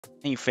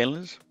Hey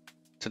fellas,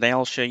 today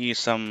I'll show you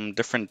some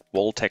different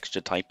wall texture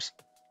types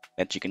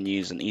that you can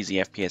use in Easy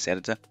FPS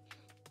Editor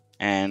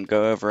and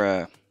go over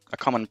a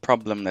common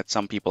problem that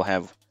some people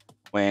have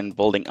when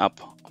building up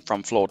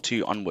from floor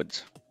 2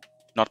 onwards,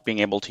 not being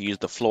able to use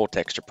the floor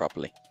texture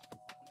properly.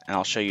 And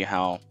I'll show you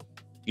how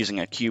using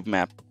a cube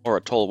map or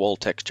a tall wall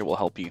texture will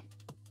help you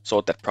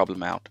sort that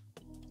problem out.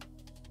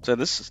 So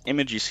this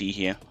image you see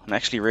here, I'm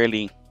actually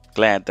really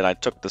glad that I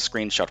took the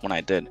screenshot when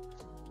I did.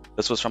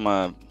 This was from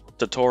a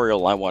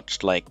tutorial I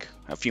watched like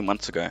a few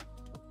months ago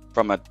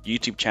from a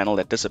YouTube channel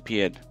that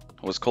disappeared.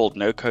 It was called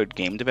No Code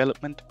Game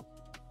Development,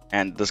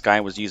 and this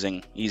guy was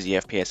using Easy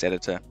FPS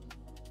Editor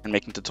and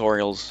making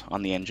tutorials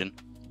on the engine,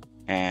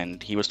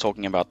 and he was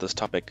talking about this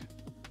topic.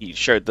 He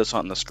showed this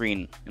on the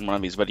screen in one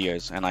of his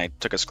videos, and I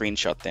took a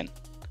screenshot then.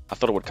 I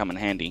thought it would come in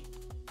handy.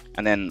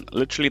 And then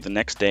literally the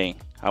next day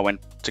I went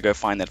to go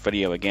find that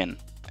video again,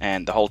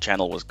 and the whole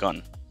channel was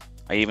gone.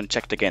 I even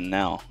checked again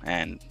now,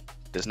 and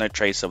there's no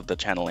trace of the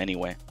channel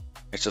anywhere.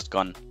 It's just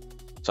gone.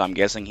 So I'm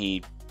guessing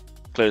he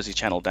closed his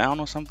channel down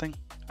or something.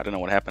 I don't know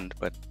what happened,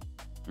 but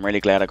I'm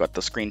really glad I got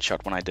the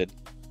screenshot when I did.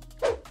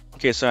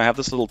 Okay, so I have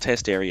this little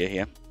test area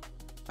here.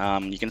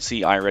 You can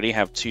see I already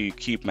have two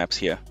cube maps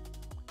here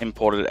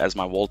imported as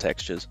my wall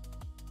textures.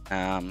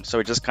 So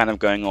we're just kind of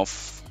going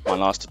off my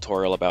last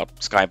tutorial about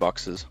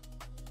skyboxes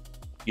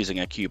using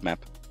a cube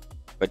map,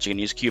 but you can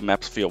use cube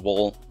maps for your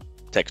wall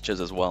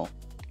textures as well.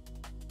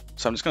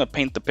 So I'm just going to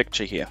paint the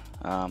picture here.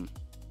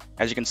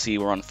 As you can see,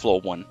 we're on floor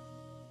 1.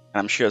 And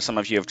I'm sure some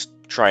of you have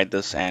tried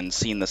this and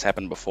seen this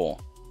happen before.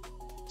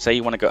 Say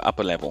you want to go up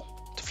a level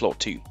to floor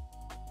 2.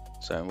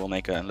 So we'll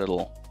make a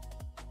little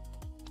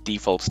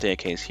default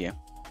staircase here.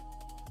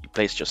 You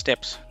place your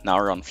steps. Now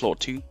we're on floor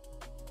 2.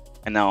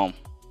 And now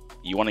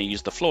you want to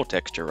use the floor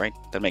texture, right?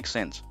 That makes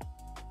sense.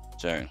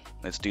 So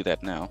let's do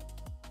that now.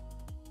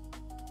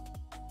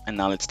 And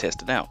now let's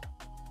test it out.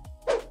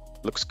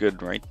 Looks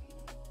good, right?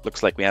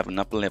 Looks like we have an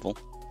upper level.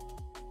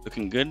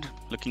 Looking good,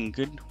 looking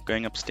good.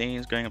 Going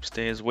upstairs, going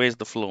upstairs. Where's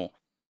the floor?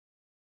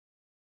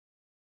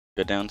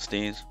 Go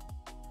downstairs.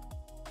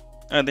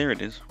 Oh, there it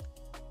is.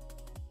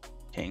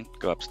 Okay,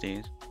 go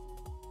upstairs.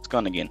 It's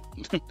gone again.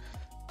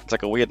 It's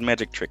like a weird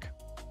magic trick.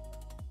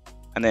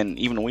 And then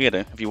even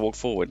weirder, if you walk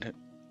forward,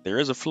 there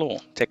is a floor,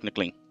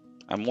 technically.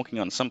 I'm walking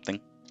on something.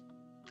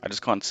 I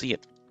just can't see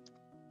it.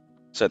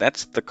 So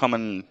that's the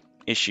common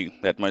issue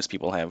that most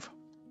people have.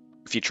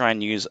 If you try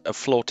and use a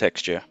floor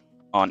texture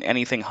on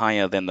anything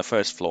higher than the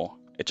first floor,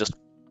 it just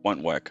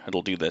won't work.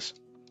 It'll do this.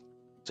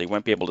 So you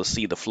won't be able to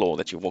see the floor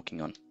that you're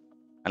walking on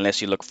unless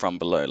you look from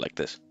below like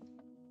this.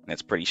 And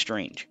that's pretty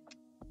strange,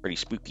 pretty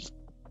spooky.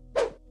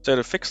 So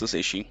to fix this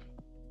issue,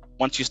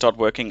 once you start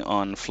working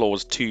on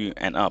floors 2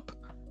 and up,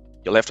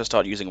 you'll have to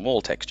start using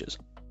wall textures.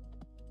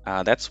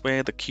 That's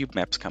where the cube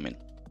maps come in.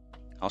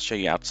 I'll show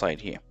you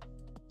outside here.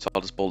 So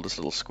I'll just build this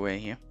little square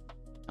here,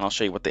 and I'll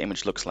show you what the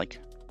image looks like.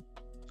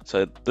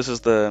 So this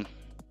is the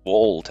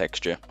wall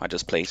texture I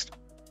just placed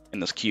in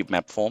this cube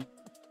map form.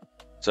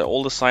 So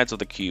all the sides of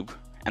the cube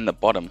and the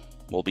bottom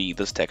will be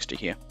this texture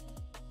here.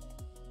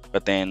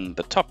 But then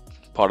the top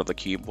part of the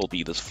cube will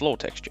be this floor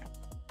texture.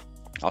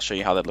 I'll show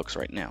you how that looks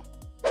right now.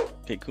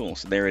 Okay, cool.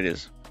 So there it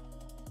is.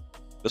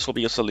 This will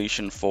be a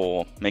solution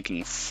for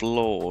making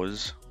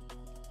floors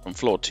from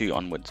floor 2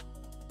 onwards.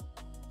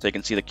 So you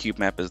can see the cube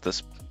map is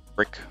this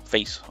brick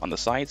face on the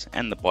sides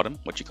and the bottom,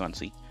 which you can't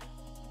see.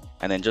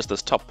 And then just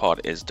this top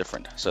part is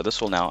different. So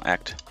this will now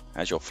act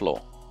as your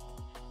floor.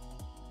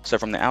 So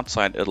from the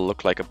outside, it'll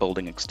look like a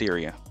building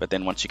exterior, but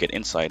then once you get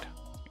inside,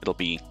 it'll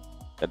be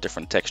a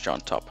different texture on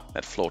top,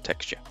 that floor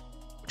texture,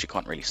 which you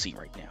can't really see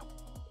right now.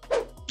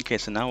 Okay,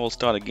 so now we'll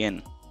start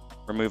again.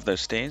 Remove those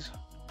stairs,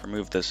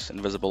 remove this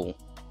invisible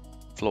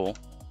floor,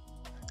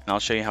 and I'll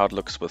show you how it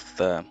looks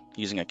with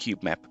using a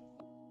cube map.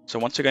 So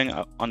once you're going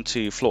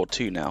onto floor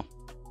 2 now,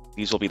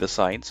 these will be the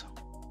sides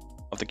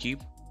of the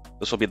cube.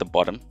 This will be the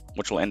bottom,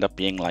 which will end up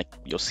being like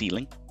your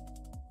ceiling.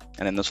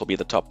 And then this will be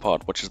the top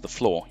part, which is the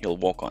floor you'll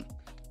walk on.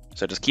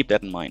 So just keep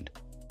that in mind.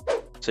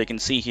 So you can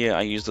see here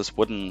I use this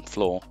wooden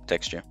floor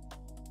texture.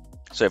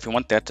 So if you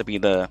want that to be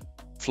the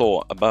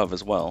floor above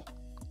as well,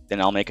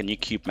 then I'll make a new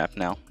cube map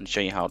now and show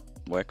you how it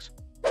works.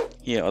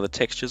 Here are the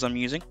textures I'm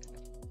using.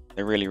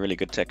 They're really, really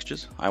good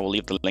textures. I will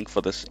leave the link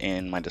for this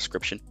in my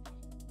description.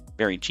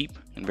 Very cheap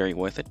and very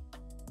worth it.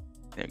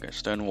 There you go,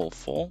 stone wall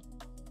 4.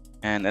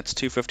 And that's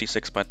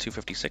 256 by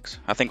 256.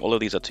 I think all of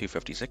these are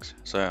 256,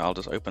 so I'll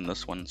just open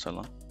this one so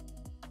long.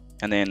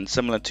 And then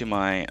similar to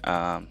my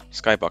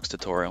skybox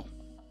tutorial,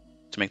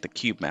 to make the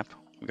cube map,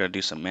 we've got to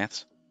do some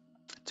maths.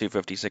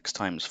 256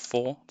 times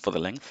 4 for the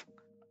length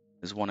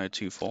is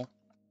 1024.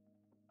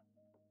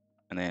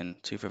 And then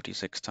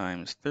 256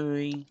 times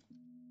 3,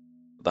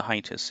 the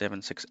height is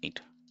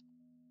 768.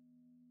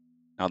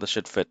 Now this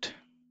should fit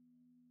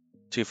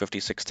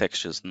 256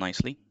 textures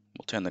nicely.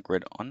 We'll turn the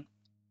grid on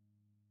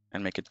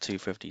and make it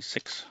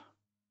 256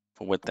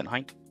 for width and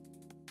height.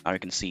 Now you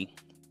can see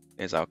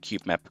there's our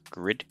cube map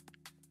grid.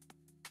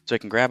 So we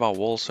can grab our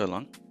wall so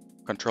long,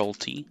 Control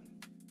T,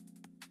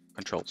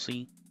 Control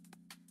C.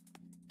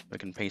 We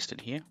can paste it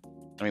here.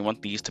 And we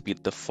want these to be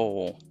the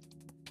 4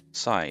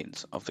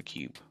 sides of the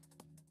cube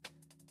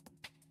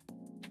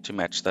to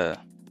match the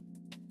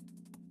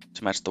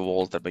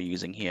walls that we're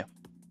using here.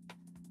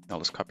 I'll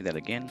just copy that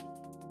again,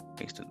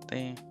 paste it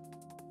there.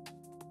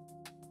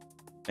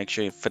 Make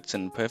sure it fits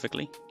in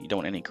perfectly. You don't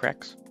want any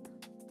cracks.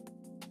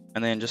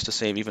 And then just to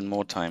save even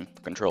more time,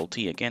 Control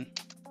T again.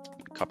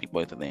 Copy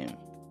both of them.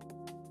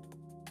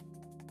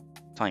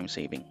 Time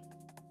saving.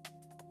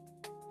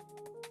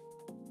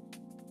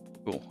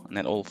 Cool, and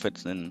that all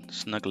fits in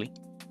snugly.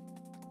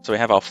 So we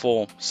have our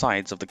 4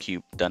 sides of the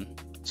cube done.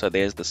 So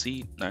there's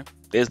the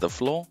there's the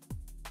floor,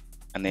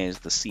 and there's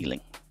the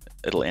ceiling.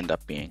 It'll end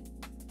up being.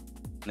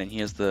 And then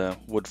here's the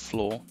wood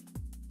floor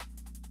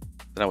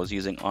that I was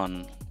using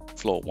on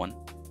floor 1.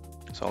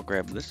 So I'll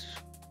grab this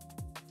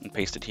and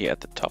paste it here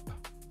at the top,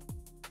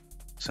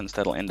 since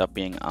that'll end up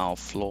being our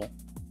floor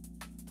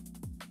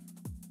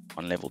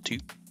on level 2.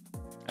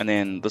 And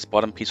then this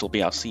bottom piece will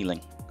be our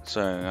ceiling.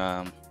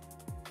 So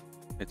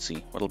let's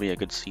see, what'll be a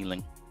good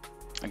ceiling?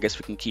 I guess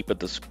we can keep it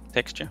this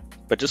texture,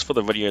 but just for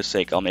the video's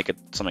sake, I'll make it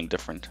something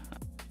different.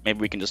 Maybe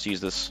we can just use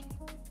this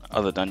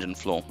other dungeon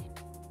floor.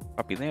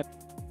 Copy that,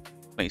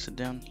 place it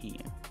down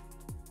here.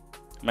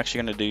 I'm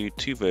actually going to do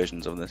 2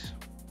 versions of this.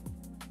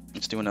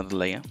 Let's do another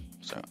layer,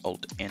 so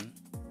Alt N.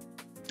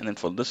 And then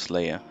for this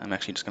layer, I'm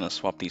actually just going to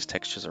swap these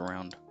textures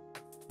around.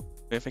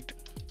 Perfect.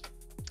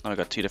 Now I've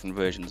got 2 different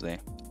versions there,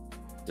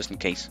 just in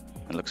case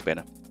it looks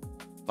better.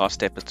 Last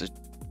step is to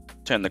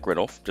turn the grid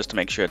off, just to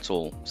make sure it's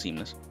all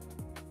seamless.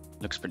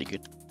 Looks pretty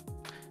good.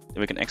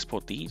 Then we can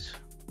export these.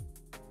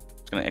 I'm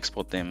just going to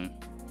export them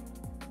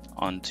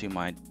onto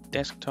my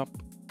desktop.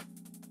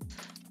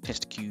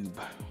 Test cube.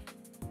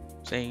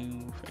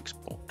 Save,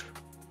 export.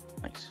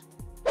 Nice.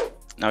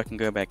 Now we can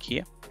go back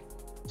here.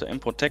 So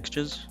import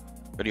textures,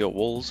 go to your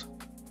walls,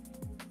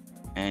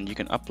 and you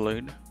can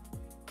upload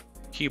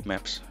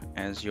Cubemaps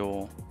as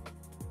your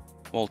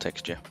wall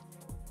texture.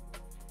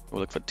 We'll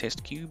look for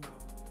test cube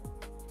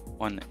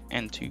 1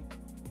 and 2.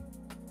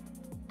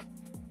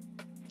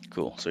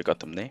 Cool, so we got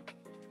them there.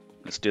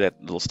 Let's do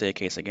that little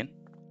staircase again.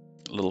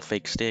 A little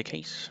fake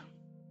staircase.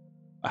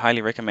 I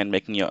highly recommend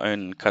making your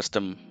own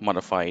custom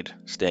modified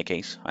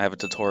staircase. I have a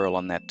tutorial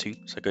on that too,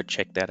 so go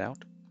check that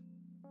out.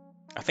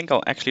 I think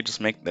I'll actually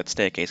just make that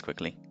staircase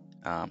quickly.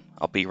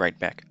 I'll be right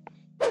back.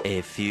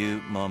 A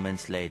few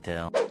moments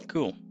later.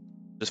 Cool,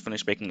 just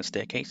finished making the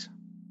staircase.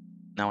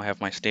 Now I have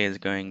my stairs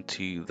going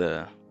to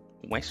the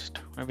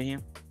west over here.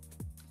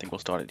 I think we'll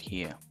start it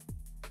here,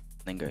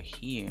 then go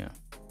here,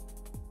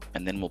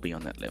 and then we'll be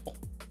on that level.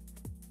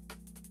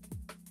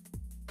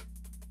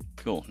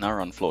 Cool, now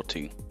we're on floor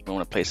 2. We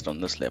want to place it on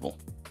this level.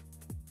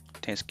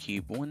 Test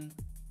cube 1,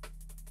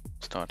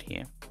 start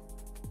here,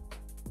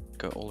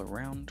 go all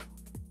around.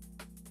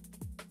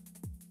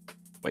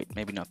 Wait,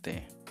 maybe not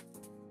there.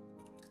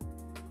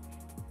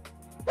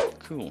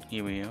 Cool,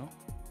 here we are.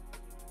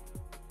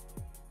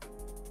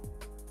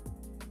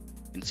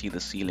 You can see the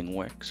ceiling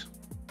works.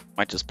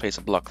 Might just place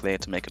a block there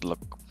to make it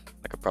look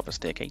like a proper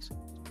staircase.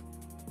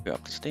 Go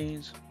up the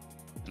stairs,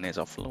 and there's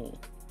our floor.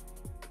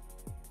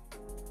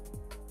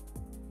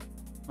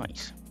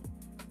 Nice.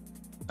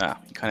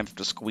 You kind of have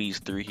to squeeze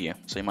through here,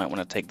 so you might want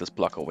to take this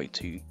block away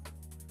too.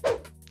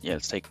 Yeah,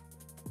 let's take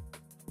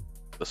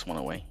this one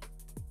away.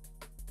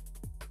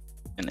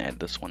 And add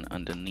this one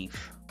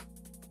underneath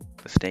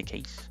the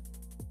staircase.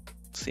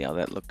 See how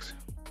that looks.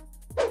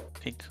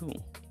 Okay,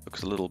 cool.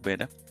 Looks a little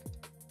better.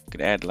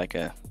 Could add like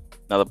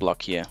another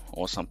block here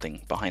or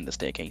something behind the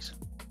staircase.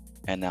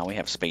 And now we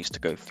have space to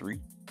go through.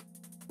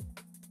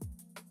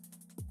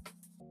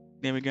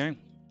 There we go.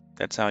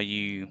 That's how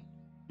you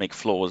make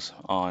floors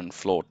on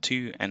floor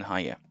 2 and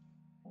higher,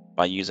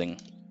 by using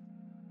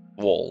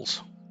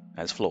walls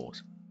as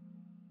floors.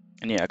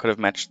 And yeah, I could have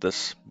matched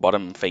this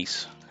bottom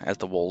face as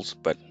the walls,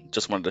 but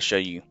just wanted to show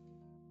you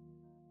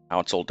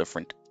how it's all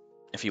different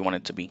if you want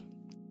it to be.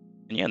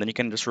 And yeah, then you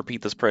can just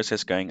repeat this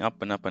process going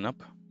up and up and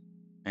up,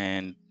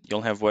 and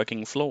you'll have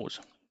working floors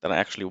that are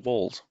actually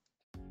walls.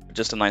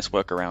 Just a nice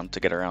workaround to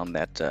get around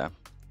that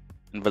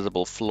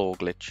invisible floor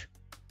glitch.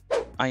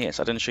 Ah yes,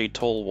 I didn't show you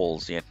tall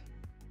walls yet.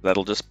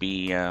 That'll just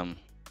be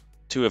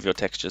 2 of your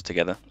textures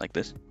together like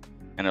this,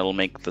 and it'll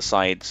make the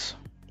sides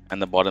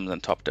and the bottoms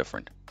and top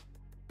different.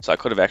 So I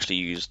could have actually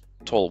used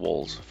tall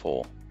walls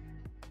for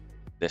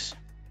this.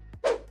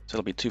 So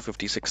it'll be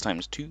 256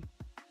 times 2,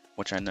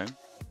 which I know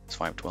is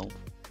 512.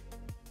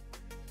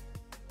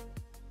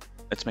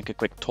 Let's make a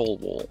quick tall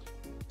wall.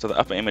 So the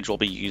upper image will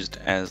be used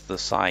as the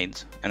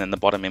sides, and then the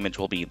bottom image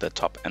will be the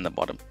top and the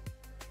bottom.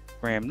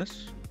 Grab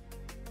this,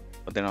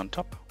 put that on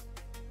top,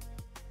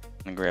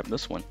 and grab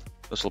this one.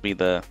 This will be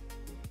the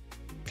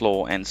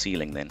floor and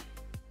ceiling then.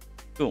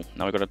 Cool,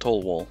 now we've got a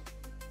tall wall.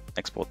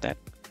 Export that.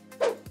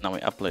 Now we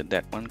upload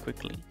that one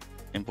quickly.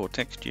 Import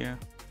texture,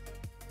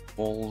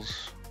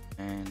 walls,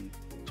 and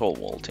tall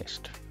wall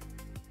test.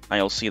 Now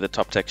you'll see the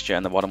top texture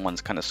and the bottom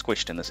one's kind of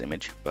squished in this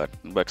image, but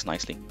it works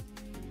nicely.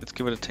 Let's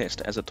give it a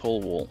test as a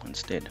tall wall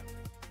instead.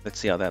 Let's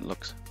see how that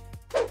looks.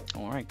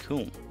 Alright,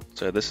 cool.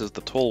 So this is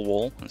the tall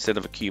wall instead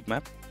of a cube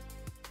map.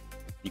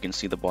 You can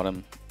see the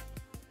bottom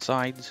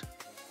sides,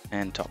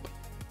 and top.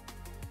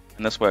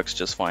 And this works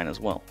just fine as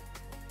well.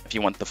 If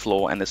you want the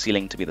floor and the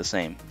ceiling to be the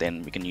same,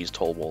 then we can use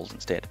tall walls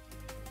instead.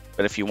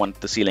 But if you want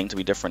the ceiling to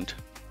be different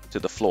to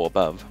the floor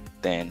above,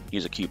 then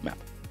use a cube map.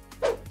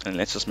 And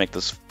let's just make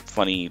this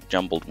funny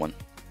jumbled one.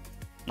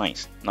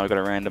 Nice. Now we've got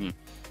a random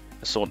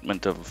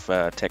assortment of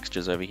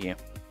textures over here.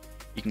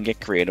 You can get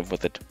creative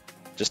with it.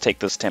 Just take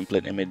this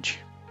template image,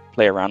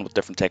 play around with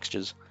different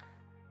textures,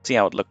 see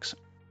how it looks.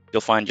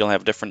 You'll find you'll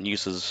have different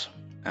uses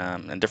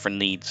and different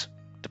needs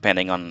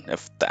depending on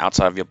if the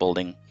outside of your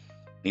building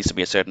needs to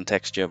be a certain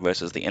texture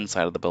versus the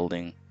inside of the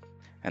building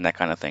and that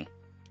kind of thing.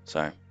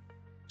 So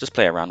just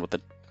play around with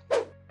it.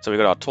 So we've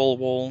got our tall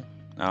wall,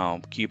 our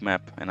cube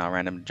map, and our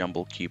random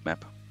jumble cube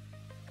map.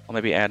 I'll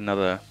maybe add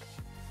another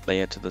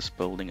layer to this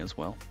building as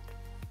well.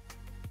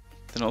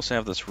 Then also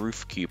have this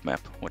roof cube map,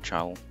 which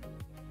I'll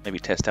maybe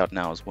test out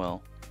now as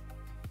well.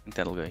 I think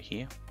that'll go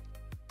here.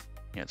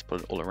 Yeah, let's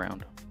put it all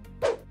around.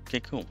 Okay,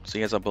 cool. So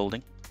here's our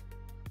building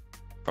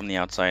from the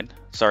outside.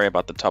 Sorry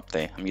about the top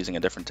there. I'm using a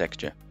different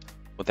texture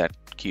with that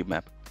cube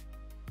map.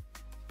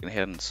 Gonna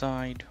head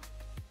inside.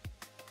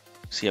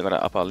 See, I got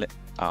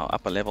our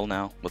upper level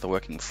now with a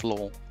working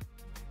floor.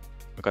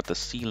 We've got the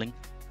ceiling.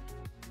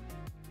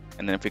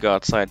 And then if we go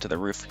outside to the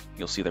roof,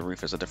 you'll see the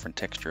roof is a different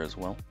texture as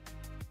well.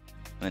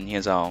 And then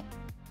here's our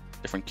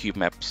different cube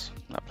maps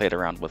I played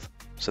around with.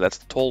 So that's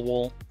the tall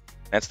wall,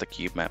 that's the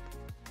cube map,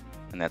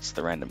 and that's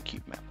the random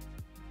cube map.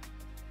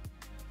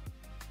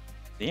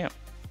 So yeah,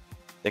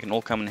 they can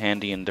all come in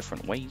handy in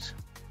different ways.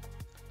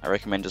 I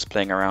recommend just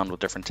playing around with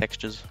different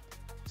textures,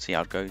 see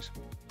how it goes.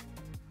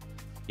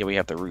 Here we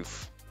have the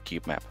roof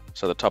cube map.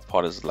 So the top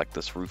part is like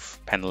this roof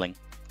paneling,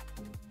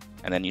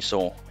 and then you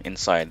saw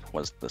inside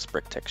was this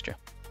brick texture.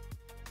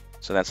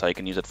 So that's how you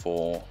can use it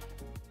for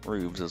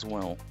roofs as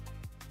well.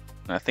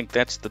 And I think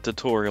that's the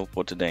tutorial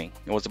for today.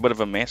 It was a bit of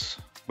a mess,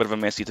 a bit of a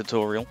messy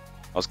tutorial.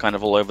 I was kind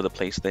of all over the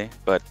place there,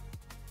 but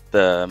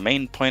the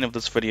main point of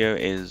this video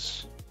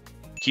is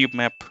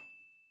Cubemap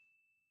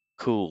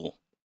cool,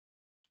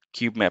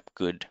 Cubemap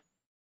good.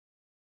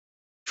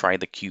 Try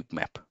the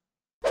Cubemap.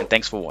 And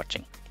thanks for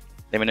watching.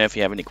 Let me know if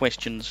you have any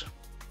questions,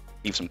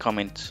 leave some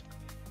comments.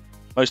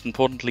 Most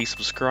importantly,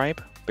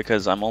 subscribe,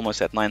 because I'm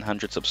almost at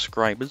 900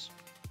 subscribers,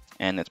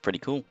 and it's pretty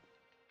cool.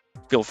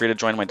 Feel free to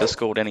join my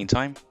Discord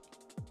anytime.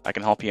 I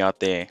can help you out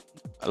there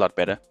a lot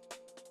better.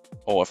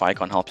 Or if I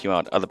can't help you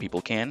out, other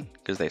people can,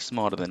 because they're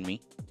smarter than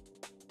me.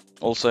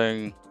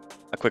 Also,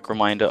 a quick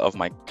reminder of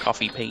my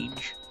coffee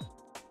page.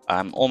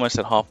 I'm almost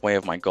at halfway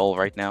of my goal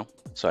right now,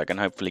 so I can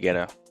hopefully get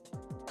a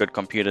good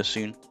computer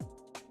soon.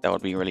 That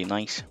would be really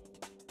nice,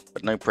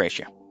 but no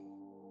pressure.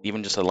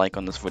 Even just a like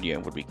on this video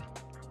would be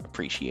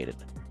appreciated.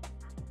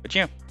 But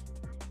yeah,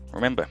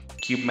 remember,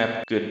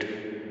 Cubemap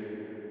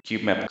good,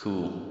 Cubemap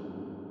cool.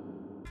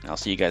 I'll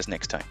see you guys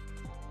next time.